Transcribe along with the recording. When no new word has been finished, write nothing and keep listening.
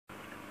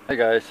Hey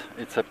guys,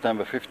 it's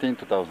September 15,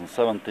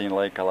 2017,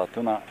 Lake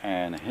Alatuna,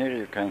 and here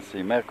you can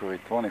see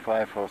Mercury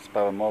 25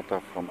 horsepower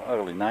motor from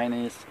early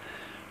 90s,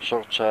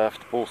 short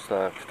shaft pull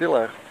start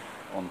tiller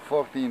on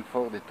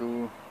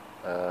 1442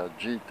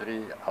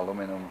 G3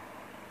 aluminum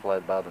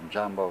flat bottom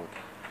jumbo.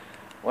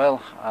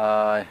 Well,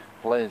 I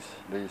placed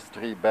these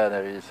three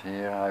batteries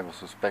here. I was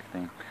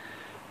suspecting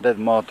that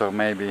motor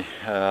may be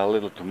a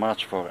little too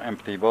much for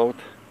empty boat.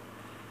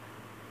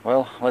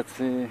 Well, let's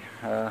see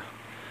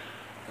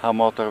how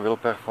motor will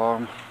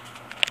perform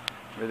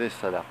with this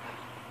setup.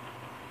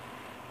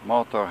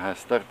 Motor has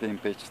 13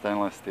 pitch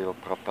stainless steel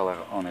propeller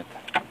on it.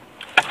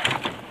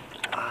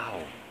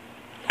 Ow.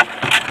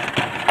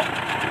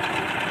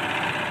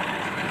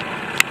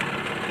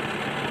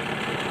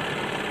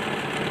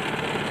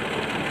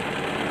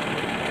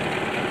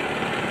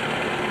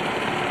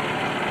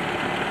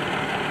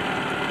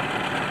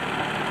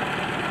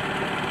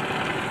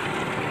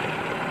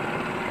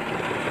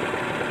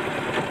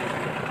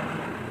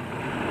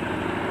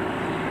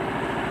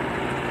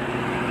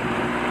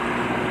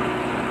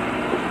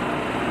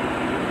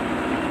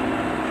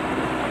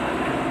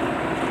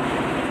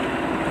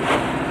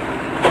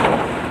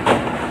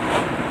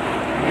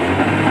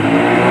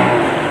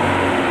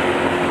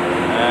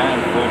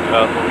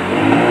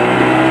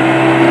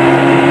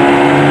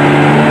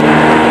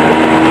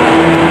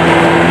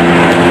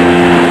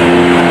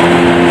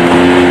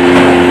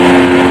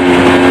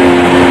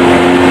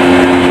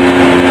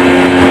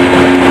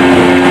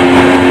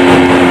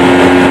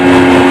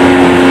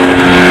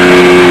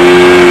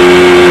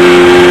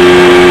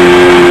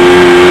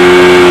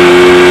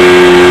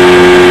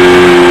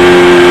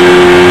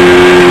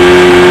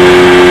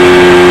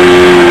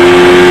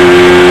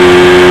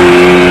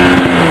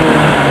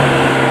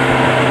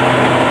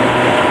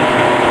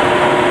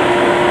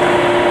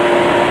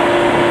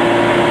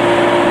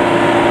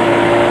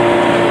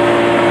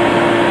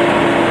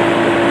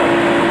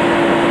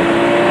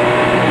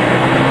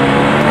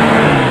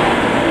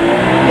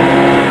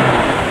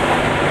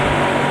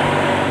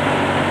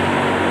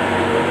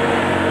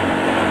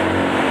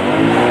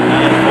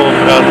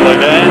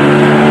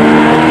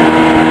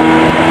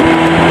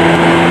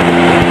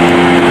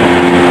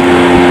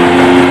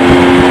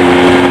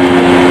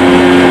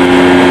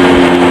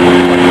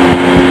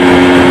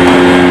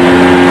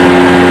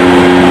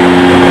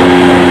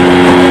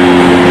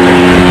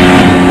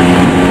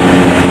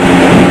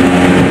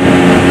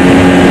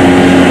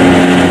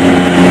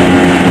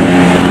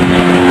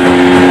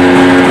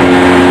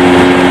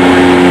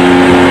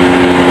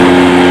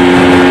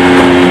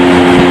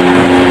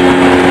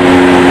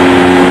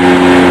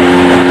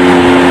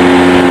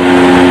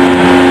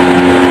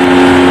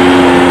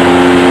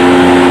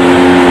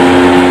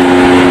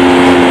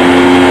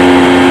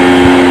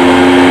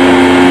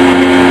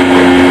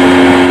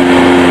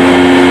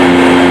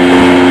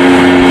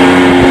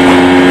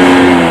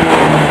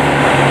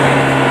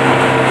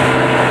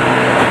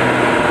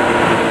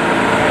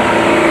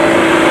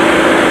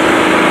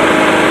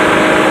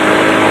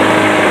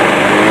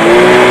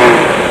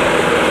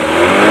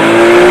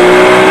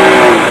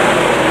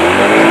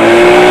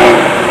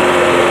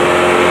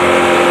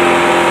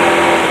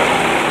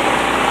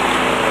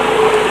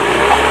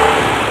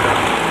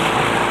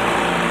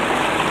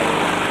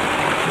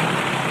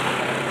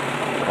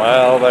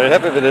 Well, very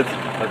happy with it.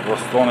 That was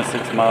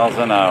 26 miles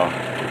an hour.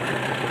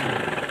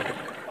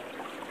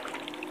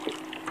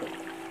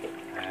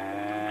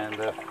 And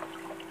the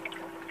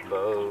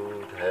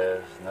boat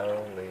has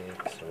no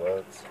leaks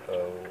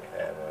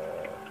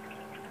whatsoever.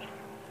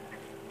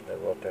 The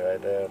water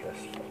right there,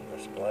 the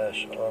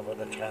splash over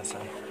the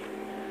transom.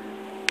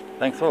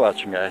 Thanks for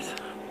watching, guys.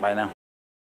 Bye now.